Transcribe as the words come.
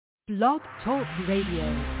Blog Talk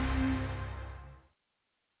Radio.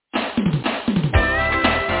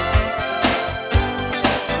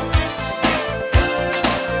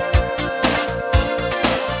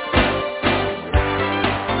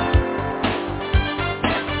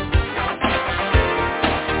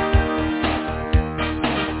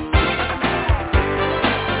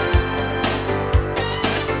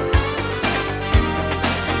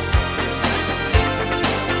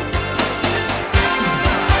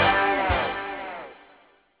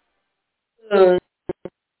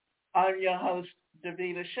 I'm your host,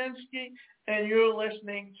 DBT, and you're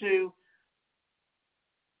listening to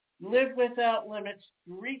Live Without Limits,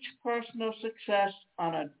 Reach Personal Success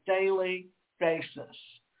on a Daily Basis.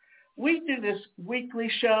 We do this weekly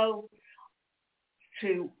show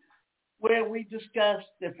where we discuss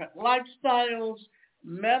different lifestyles,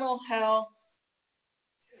 mental health,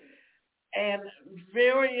 and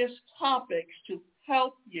various topics to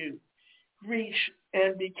help you reach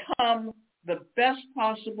and become the best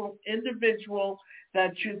possible individual that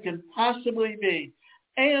you can possibly be.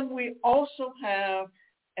 And we also have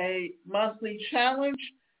a monthly challenge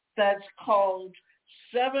that's called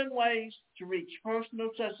 7 Ways to Reach Personal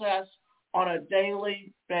Success on a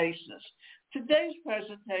Daily Basis. Today's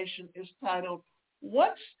presentation is titled,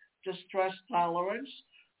 What's Distress Tolerance?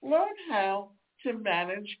 Learn how to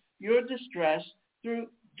manage your distress through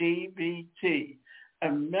DBT.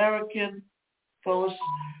 American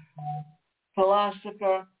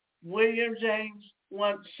philosopher William James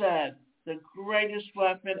once said, the greatest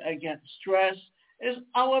weapon against stress is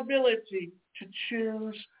our ability to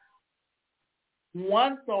choose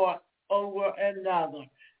one thought over another.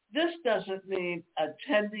 This doesn't mean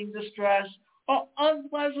attending to stress or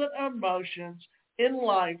unpleasant emotions in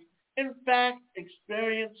life. In fact,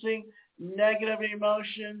 experiencing negative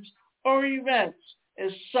emotions or events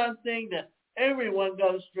is something that everyone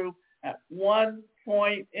goes through at one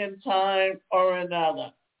point in time or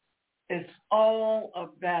another. It's all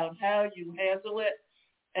about how you handle it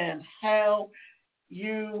and how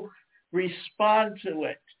you respond to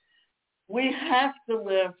it. We have to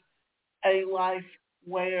live a life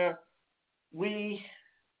where we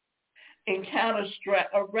encounter stress,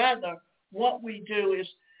 or rather what we do is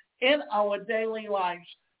in our daily lives,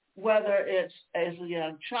 whether it's as a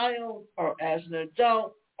young child or as an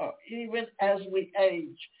adult or even as we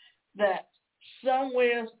age, that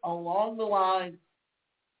somewhere along the line,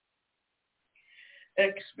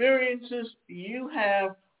 experiences you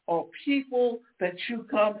have or people that you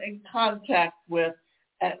come in contact with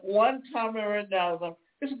at one time or another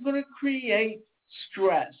is going to create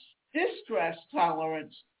stress. Distress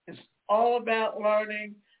tolerance is all about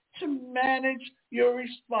learning to manage your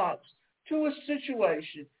response to a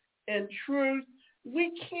situation. In truth,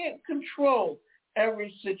 we can't control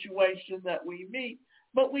every situation that we meet,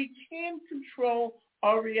 but we can control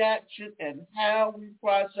our reaction and how we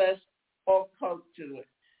process or cope to it.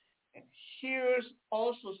 And here's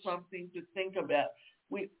also something to think about.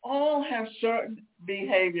 We all have certain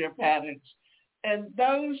behavior patterns, and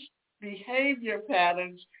those behavior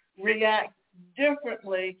patterns react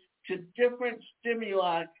differently to different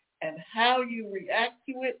stimuli, and how you react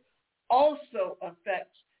to it also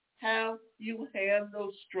affects how you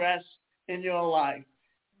handle stress in your life.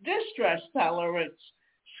 Distress tolerance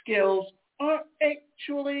skills are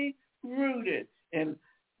actually rooted in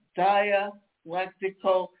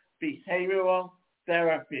Dialectical Behavior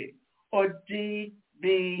Therapy, or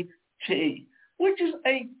DBT, which is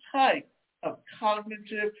a type of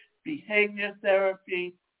cognitive behavior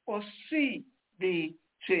therapy, or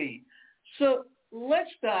CBT. So let's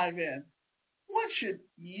dive in. What should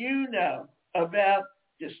you know about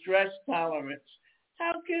distress tolerance?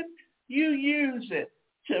 How can you use it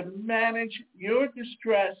to manage your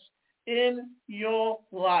distress in your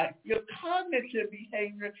life? Your cognitive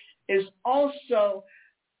behavior is also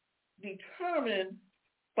determined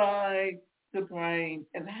by the brain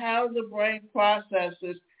and how the brain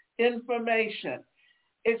processes information.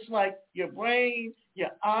 It's like your brain,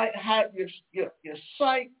 your eye, your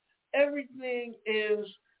sight, everything is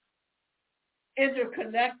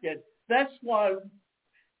interconnected. That's why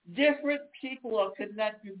different people are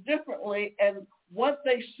connected differently, and what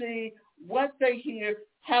they see, what they hear,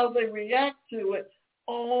 how they react to it,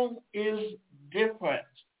 all is different.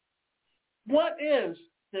 What is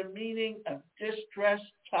the meaning of distress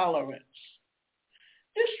tolerance?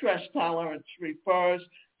 Distress tolerance refers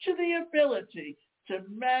to the ability to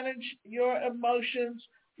manage your emotions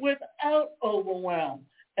without overwhelm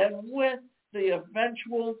and with the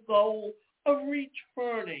eventual goal of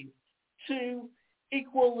returning to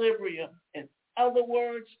equilibrium. In other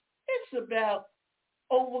words, it's about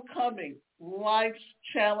overcoming life's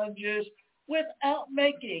challenges without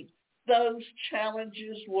making those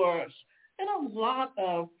challenges worse. And a lot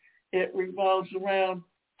of it revolves around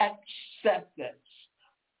acceptance.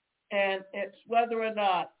 And it's whether or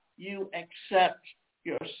not you accept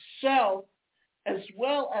yourself as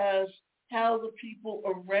well as how the people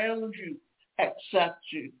around you accept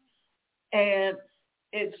you. And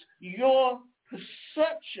it's your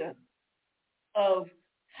perception of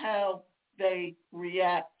how they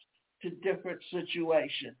react to different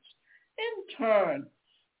situations. In turn,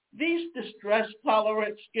 these distress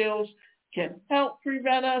tolerance skills can help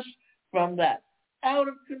prevent us from that out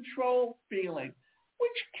of control feeling,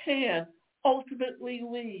 which can ultimately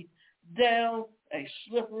lead down a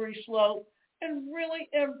slippery slope and really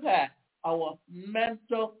impact our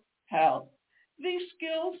mental health. These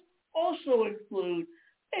skills also include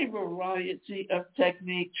a variety of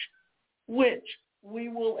techniques which we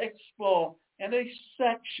will explore in a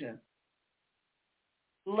section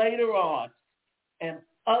later on, and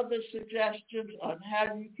other suggestions on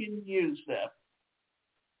how you can use them.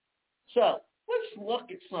 So let's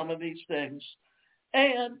look at some of these things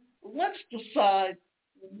and let's decide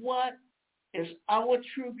what is our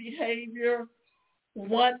true behavior,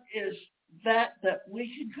 what is that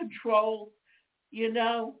we can control. You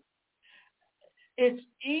know, it's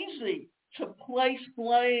easy to place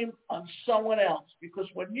blame on someone else, because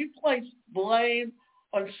when you place blame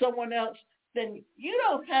on someone else, then you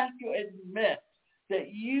don't have to admit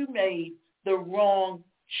that you made the wrong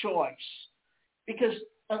choice. Because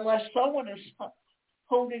unless someone is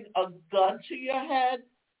holding a gun to your head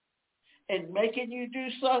and making you do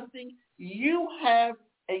something, you have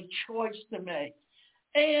a choice to make.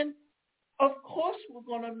 And of course we're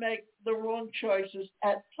going to make the wrong choices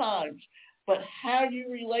at times, but how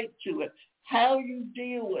you relate to it, how you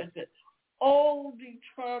deal with it, all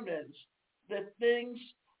determines the things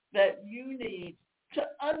that you need to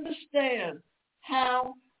understand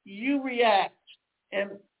how you react and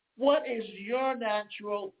what is your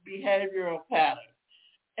natural behavioral pattern.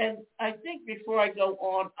 And I think before I go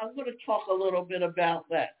on, I'm going to talk a little bit about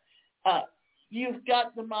that. You've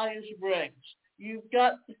got the Myers-Briggs. You've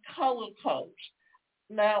got the color codes.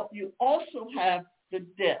 Now, you also have the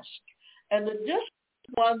DISC. And the DISC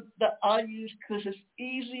is one that I use because it's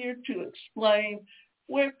easier to explain,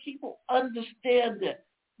 where people understand it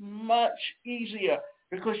much easier,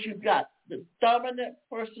 because you've got the dominant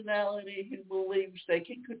personality who believes they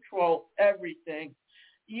can control everything.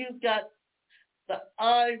 You've got the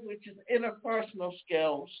I, which is interpersonal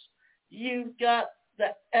skills. You've got the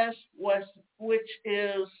S, which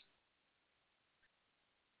is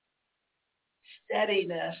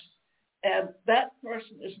steadiness. And that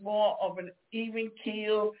person is more of an even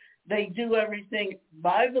keel. They do everything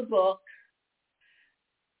by the book.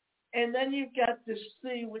 And then you've got the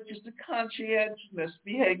C, which is the conscientiousness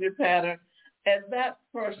behavior pattern. And that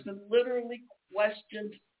person literally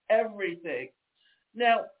questions everything.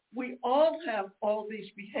 Now, we all have all these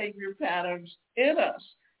behavior patterns in us.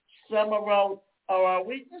 Some are our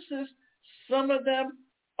weaknesses. Some of them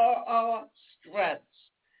are our strengths.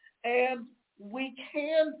 And we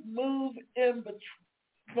can move in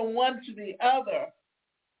from one to the other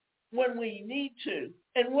when we need to.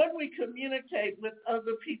 And when we communicate with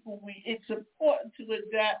other people, it's important to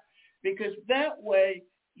adapt, because that way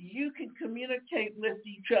you can communicate with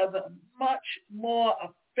each other much more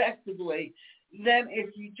effectively than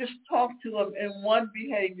if you just talk to them in one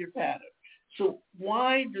behavior pattern. So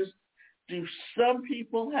why do some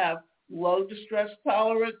people have low distress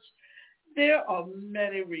tolerance? There are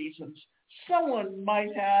many reasons. Someone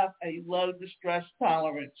might have a low distress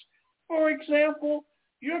tolerance. For example,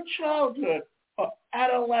 your childhood or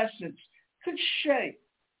adolescence could shape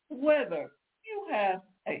whether you have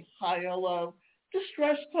a high or low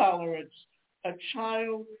distress tolerance. A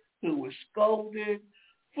child who was scolded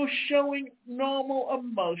for showing normal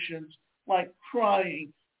emotions like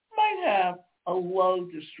crying might have a low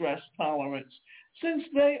distress tolerance, since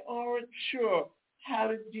they aren't sure how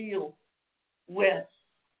to deal with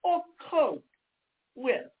or cope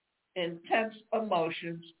with intense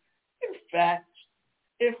emotions. In fact,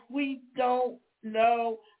 if we don't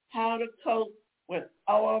know how to cope with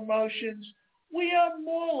our emotions, we are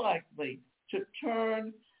more likely to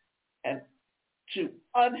turn to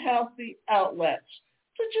unhealthy outlets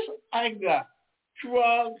such as anger,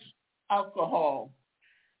 drugs, alcohol.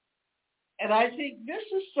 And I think this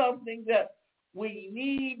is something that we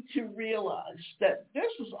need to realize, that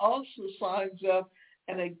this is also signs of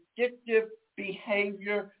an addictive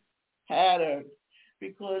behavior pattern,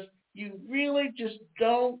 because you really just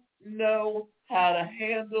don't know how to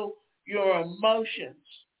handle your emotions.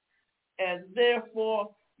 And therefore,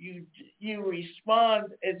 you respond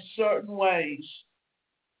in certain ways.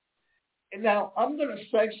 And now I'm going to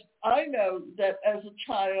say, I know that as a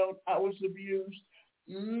child I was abused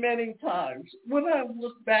many times. When I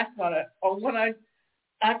look back on it, or when I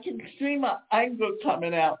can see my anger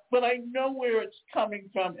coming out, but I know where it's coming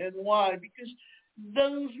from and why, because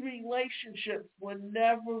those relationships were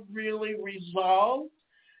never really resolved.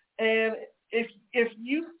 And if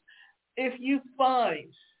you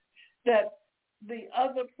find that the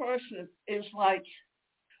other person is like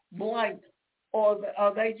blank, or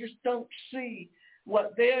they just don't see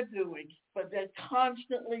what they're doing, but they're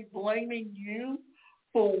constantly blaming you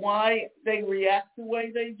for why they react the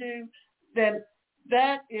way they do, then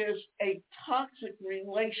that is a toxic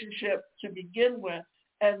relationship to begin with,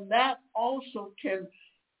 and that also can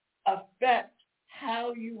affect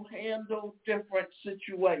how you handle different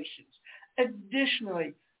situations.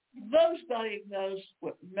 Additionally, those diagnosed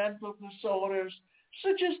with mental disorders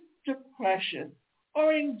such as depression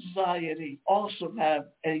or anxiety also have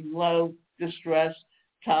a low distress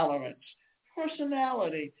tolerance.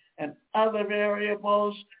 Personality and other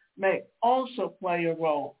variables may also play a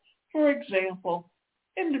role. For example,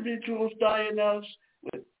 individuals diagnosed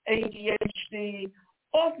with ADHD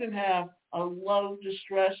often have a low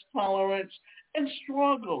distress tolerance and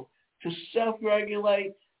struggle to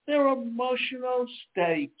self-regulate their emotional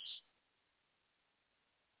states.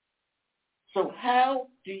 So how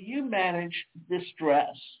do you manage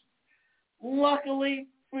distress? Luckily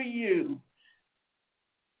for you,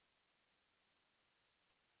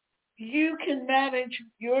 you can manage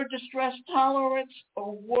your distress tolerance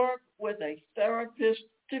or work with a therapist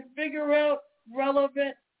to figure out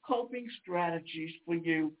relevant coping strategies for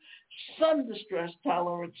you. Some distress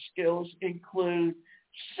tolerance skills include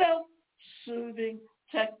self-soothing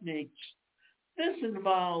techniques. This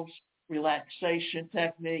involves relaxation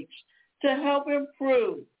techniques to help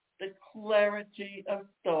improve the clarity of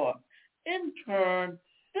thought. In turn,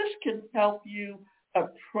 this can help you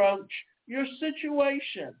approach your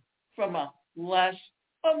situation from a less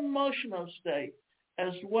emotional state,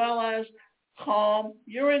 as well as calm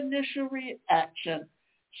your initial reaction.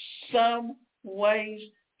 Some ways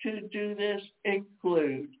to do this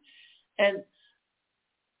include, and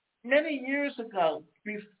many years ago,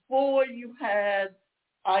 before you had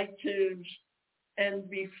iTunes and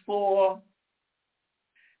before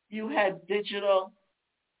you had digital,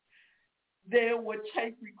 there were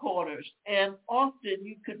tape recorders, and often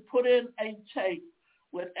you could put in a tape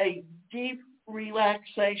with a deep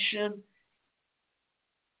relaxation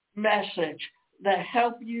message that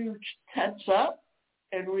helped you tense up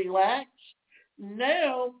and relax.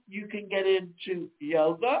 Now you can get into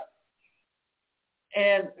yoga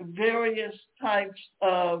and various types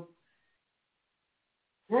of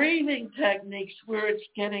breathing techniques where it's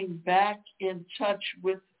getting back in touch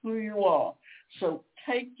with who you are. So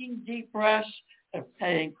taking deep breaths and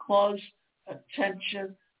paying close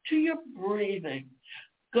attention to your breathing,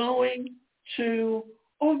 going to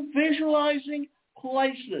or visualizing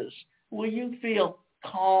places where you feel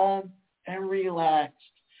calm and relaxed,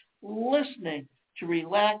 listening to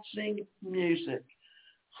relaxing music,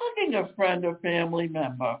 hugging a friend or family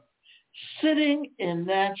member, sitting in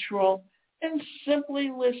natural and simply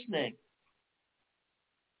listening.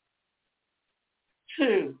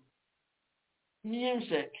 2,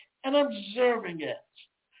 music and observing it.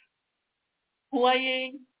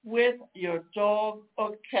 Playing with your dog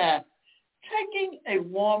or cat. Taking a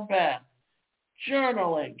warm bath.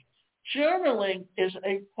 Journaling. Journaling is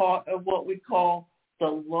a part of what we call the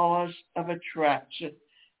laws of attraction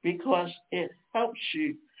because it helps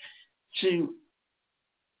you to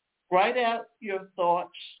write out your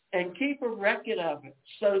thoughts and keep a record of it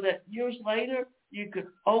so that years later you could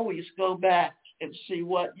always go back and see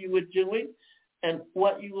what you were doing and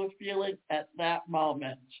what you were feeling at that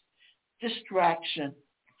moment. Distraction.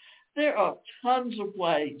 There are tons of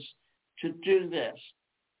ways to do this.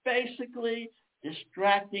 Basically,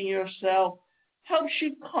 distracting yourself helps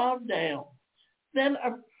you calm down. Then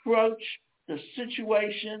approach the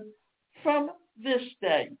situation from this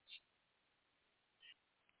state.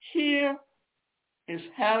 Here is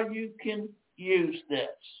how you can use this.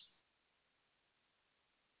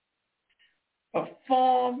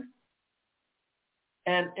 Perform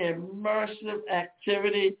an immersive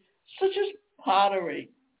activity such as pottery,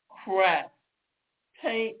 craft,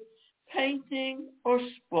 painting, or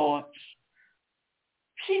sports.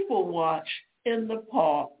 People watch in the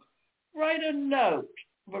park. Write a note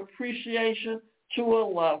of appreciation to a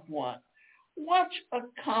loved one. Watch a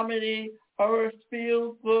comedy or a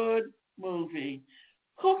feel-good movie.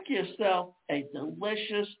 Cook yourself a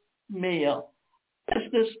delicious meal. What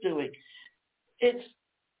is this doing? It's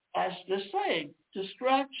as the saying,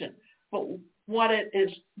 distraction. But what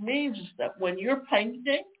means is that when you're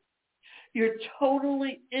painting, you're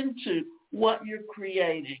totally into what you're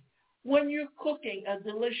creating. When you're cooking a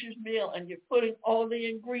delicious meal and you're putting all the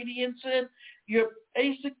ingredients in, you're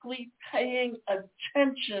basically paying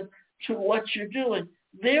attention to what you're doing.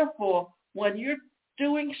 Therefore, when you're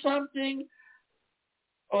doing something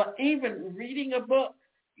or even reading a book,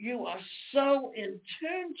 you are so in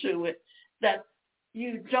tune to it that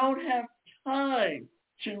you don't have time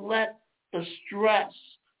to let the stress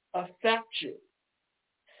affect you.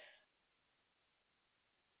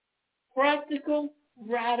 Practical,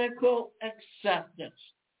 radical acceptance.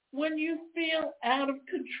 When you feel out of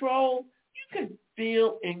control, you can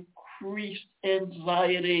feel increased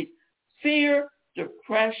anxiety, fear,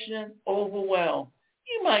 depression, overwhelm.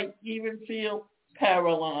 You might even feel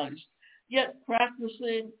paralyzed. Yet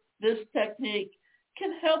practicing this technique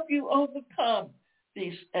can help you overcome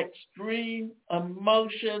these extreme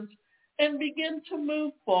emotions and begin to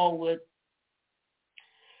move forward.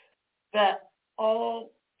 That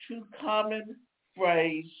all too common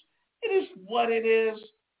phrase, "It is what it is,"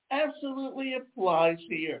 absolutely applies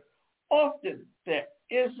here. Often there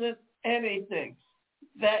isn't anything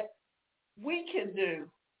that we can do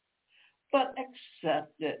but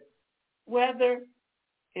accept it, whether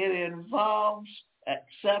it involves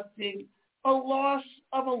accepting a loss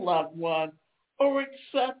of a loved one or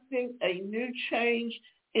accepting a new change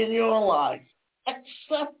in your life,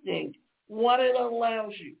 accepting what it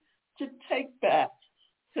allows you to take back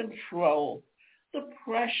control. The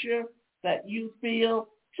pressure that you feel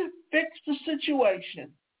to fix the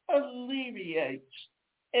situation alleviates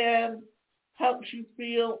and helps you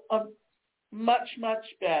feel much, much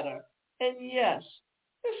better. And yes,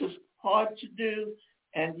 this is hard to do,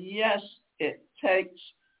 and yes, it takes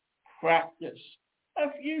practice.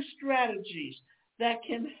 A few strategies that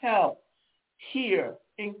can help here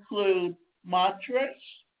include mantras,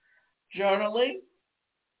 journaling,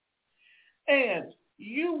 and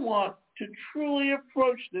you want to truly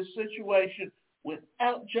approach this situation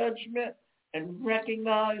without judgment and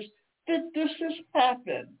recognize that this has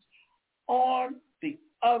happened. On the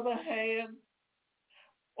other hand,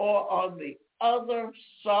 or on the other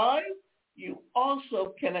side, you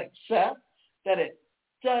also can accept that it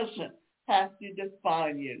doesn't have to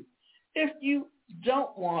define you. If you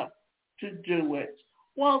don't want to do it,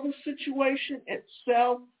 while the situation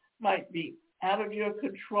itself might be out of your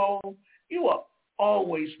control, you are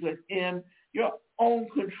always within your own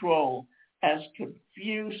control, as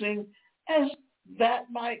confusing as that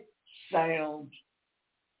might sound.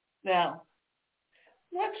 Now,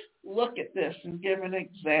 let's look at this and give an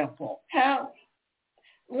example. How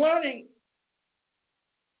learning,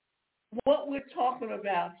 what we're talking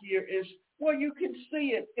about here is, well, you can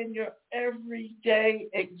see it in your everyday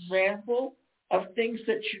example of things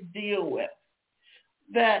that you deal with.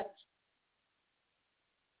 That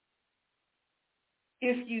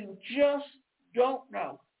if you just don't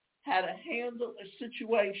know how to handle a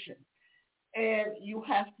situation and you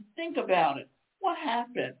have to think about it, what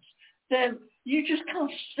happens? Then you just kind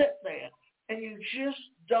of sit there and you just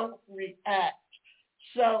don't react.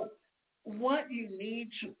 So what you need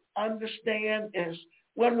to understand is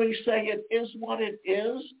when we say it is what it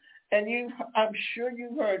is, and I'm sure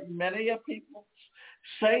you've heard many of people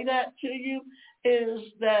say that to you, is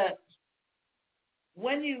that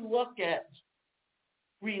when you look at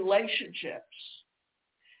relationships,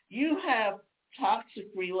 you have toxic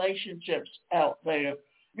relationships out there,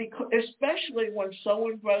 because especially when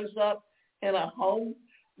someone grows up in a home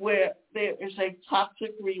where there is a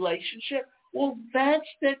toxic relationship. Well, that's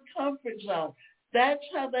their comfort zone. That's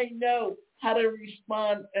how they know how to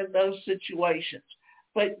respond in those situations.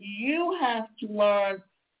 But you have to learn,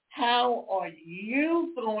 how are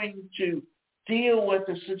you going to deal with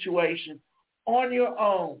the situation on your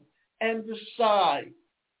own and decide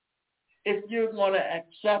if you're going to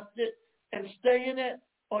accept it and stay in it,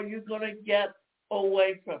 or you're going to get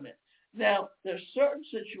away from it. Now, there's certain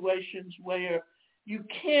situations where you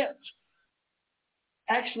can't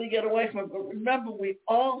actually get away from it. But remember, we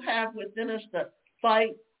all have within us the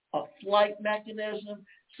fight or flight mechanism.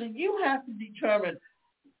 So you have to determine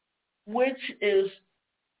which is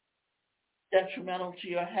detrimental to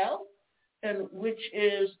your health and which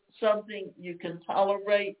is something you can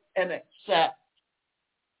tolerate and accept.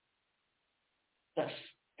 The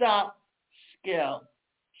STOP skill.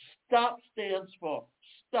 STOP stands for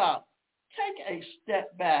stop. Take a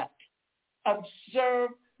step back.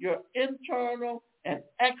 Observe your internal and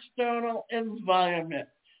external environment.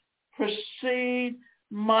 Proceed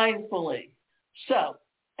mindfully. So,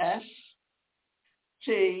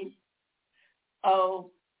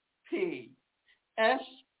 STOP. P. S,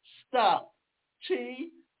 stop. T,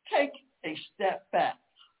 take a step back.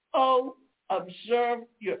 O, observe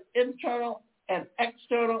your internal and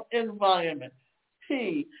external environment.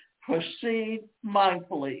 P, proceed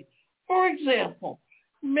mindfully. For example,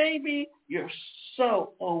 maybe you're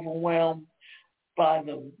so overwhelmed by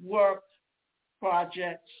the work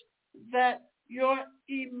projects that your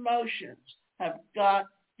emotions have got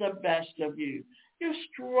the best of you. You're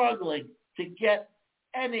struggling to get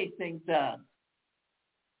anything done.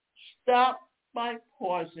 Stop by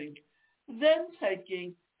pausing, then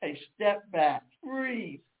taking a step back.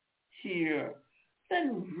 Breathe here.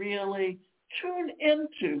 Then really tune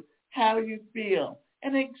into how you feel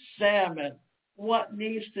and examine what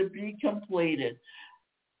needs to be completed.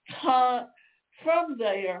 From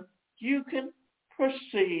there, you can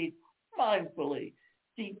proceed mindfully,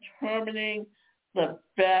 determining the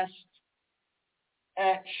best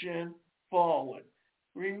action forward.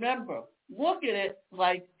 Remember, look at it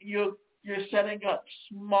like you're setting up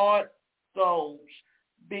SMART goals.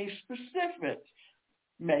 Be specific.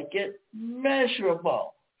 Make it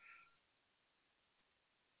measurable.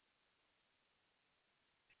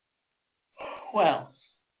 Well,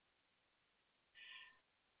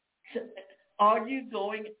 are you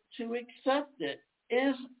going to accept it?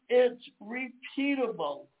 Is it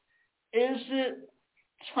repeatable? Is it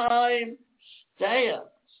time stamped?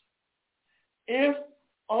 If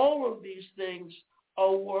all of these things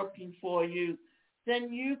are working for you,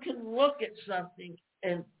 then you can look at something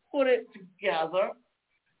and put it together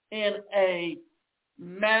in a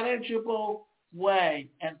manageable way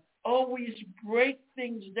and always break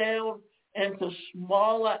things down into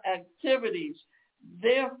smaller activities.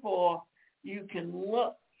 Therefore, you can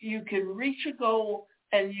reach a goal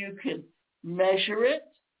and you can measure it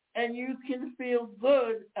and you can feel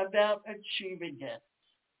good about achieving it.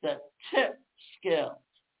 The TIPP skill,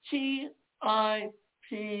 TIPP,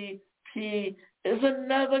 is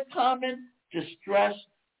another common distress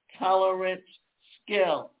tolerance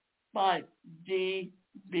skill by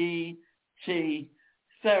DBT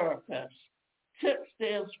therapists. TIPP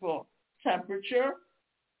stands for temperature,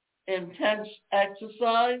 intense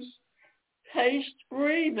exercise, paced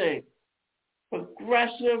breathing,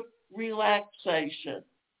 progressive relaxation.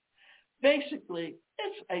 Basically,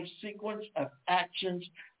 it's a sequence of actions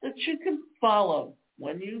that you can follow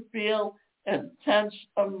when you feel intense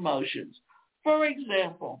emotions. For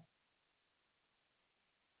example,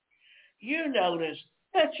 you notice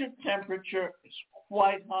that your temperature is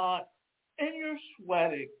quite hot and you're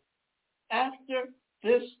sweating. After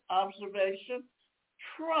this observation,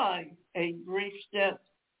 try a brief stint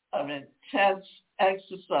of intense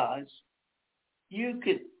exercise. You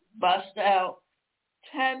could bust out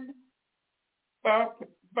 10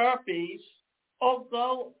 burpees or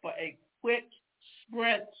go for a quick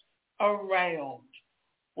sprint around.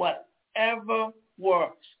 Whatever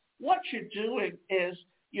works. What you're doing is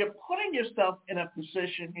you're putting yourself in a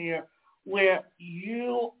position here where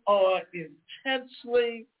you are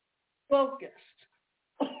intensely focused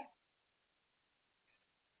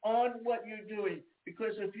on what you're doing.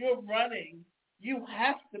 Because if you're running, you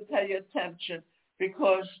have to pay attention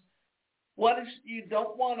because you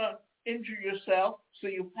don't want to injure yourself, so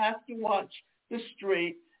you have to watch the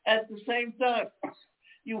street. At the same time,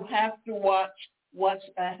 you have to watch what's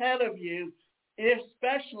ahead of you,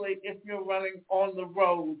 especially if you're running on the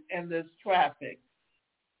road and there's traffic.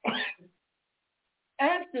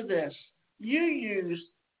 After this, you use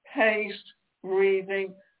paced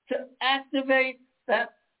breathing to activate that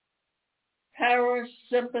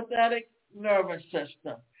parasympathetic nervous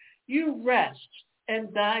system. You rest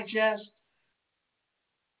and digest.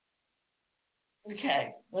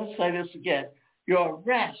 Okay, let's say this again. Your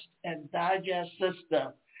rest and digest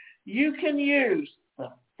system. You can use the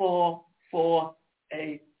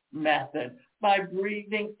 4-4-8 method by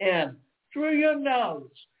breathing in through your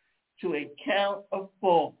nose to a count of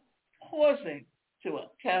 4, pausing to a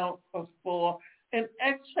count of 4, and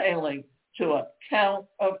exhaling to a count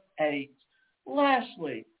of 8.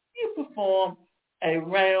 Lastly, you perform a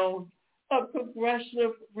round of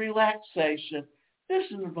progressive relaxation. This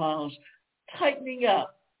involves tightening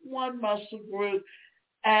up one muscle group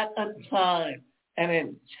at a time and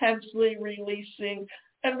intensely releasing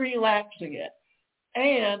and relaxing it.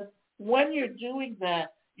 And when you're doing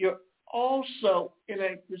that, you're also in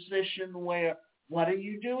a position where, what are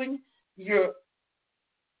you doing? You're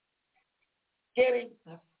getting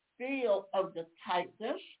the feel of the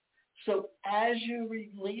tightness. So as you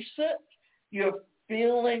release it, you're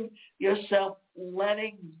feeling yourself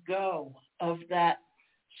letting go of that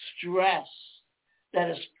stress that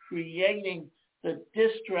is creating the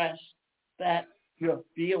distress that you're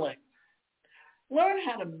feeling. Learn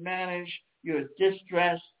how to manage your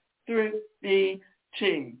distress through DBT.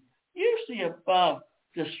 Use the above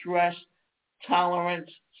distress tolerance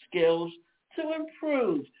skills to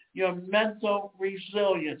improve your mental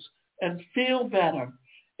resilience and feel better.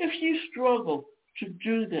 If you struggle to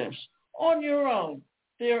do this on your own,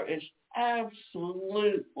 there is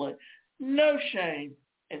absolutely no shame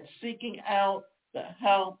in seeking out the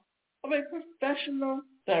help of a professional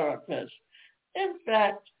therapist. In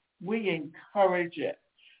fact, we encourage it.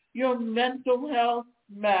 Your mental health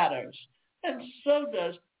matters, and so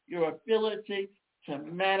does your ability to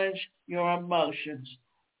manage your emotions.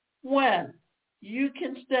 When you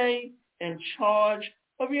can stay in charge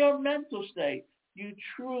of your mental state, you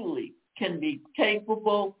truly can be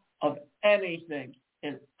capable of anything.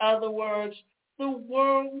 In other words, the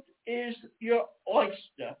world is your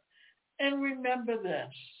oyster. And remember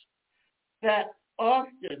this, that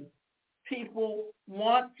often people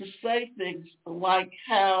want to say things like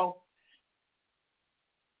how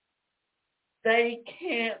they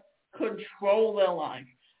can't control their life,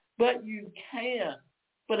 but you can.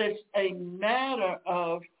 But it's a matter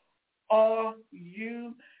of, are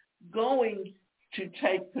you going to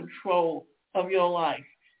take control of your life?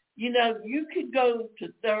 You know, you could go to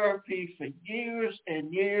therapy for years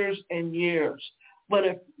and years and years, but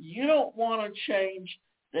if you don't want to change,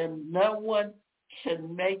 then no one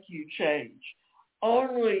can make you change.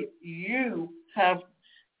 Only you have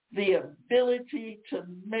the ability to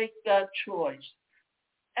make that choice.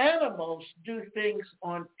 Animals do things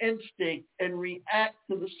on instinct and react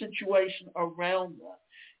to the situation around them.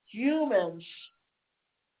 Humans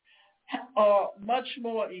are much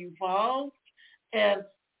more evolved, and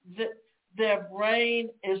their brain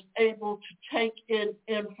is able to take in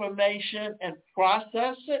information and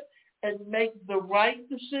process it and make the right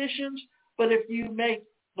decisions. But if you make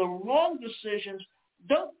the wrong decisions,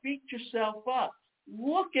 don't beat yourself up.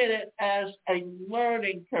 Look at it as a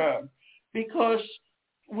learning curve, because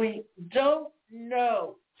we don't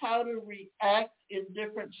know how to react in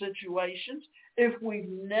different situations if we've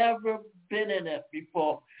never been in it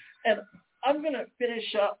before. And I'm going to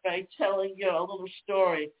finish up by telling you a little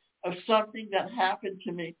story of something that happened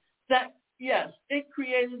to me that, yes, it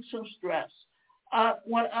created some stress.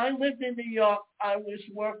 When I lived in New York, I was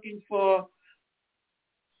working for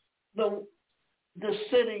the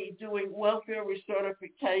city doing welfare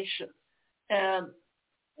recertification, and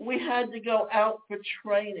we had to go out for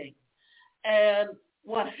training. And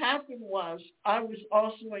what happened was I was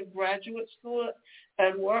also in graduate school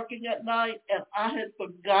and working at night, and I had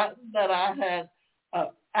forgotten that I had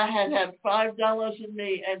 $5 in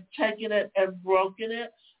me and taken it and broken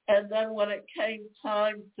it. And then when it came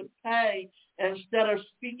time to pay, instead of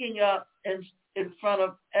speaking up in front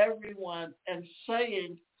of everyone and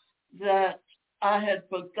saying that I had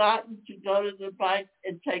forgotten to go to the bank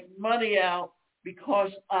and take money out because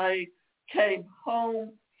I came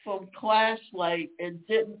home from class late and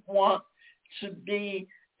didn't want to be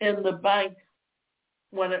in the bank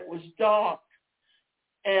when it was dark,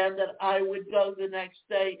 and that I would go the next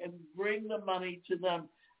day and bring the money to them.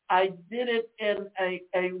 I did it in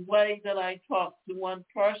a way that I talked to one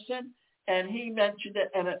person, and he mentioned it,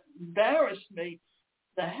 and it embarrassed me,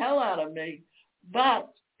 the hell out of me. But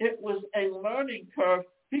it was a learning curve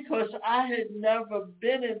because I had never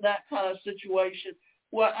been in that kind of situation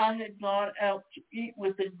where I had gone out to eat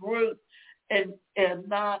with a group and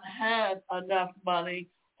not had enough money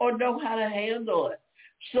or know how to handle it.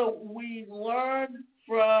 So we learn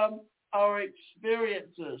from our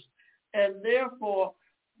experiences, and therefore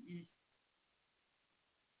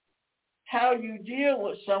how you deal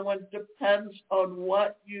with someone depends on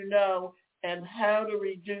what you know and how to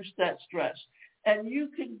reduce that stress. And you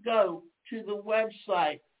can go to the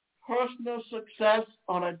website Personal Success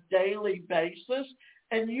on a Daily Basis,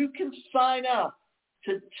 and you can sign up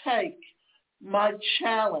to take my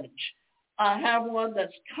challenge. I have one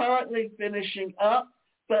that's currently finishing up,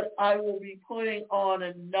 but I will be putting on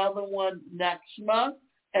another one next month,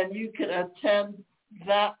 and you can attend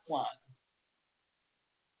that one.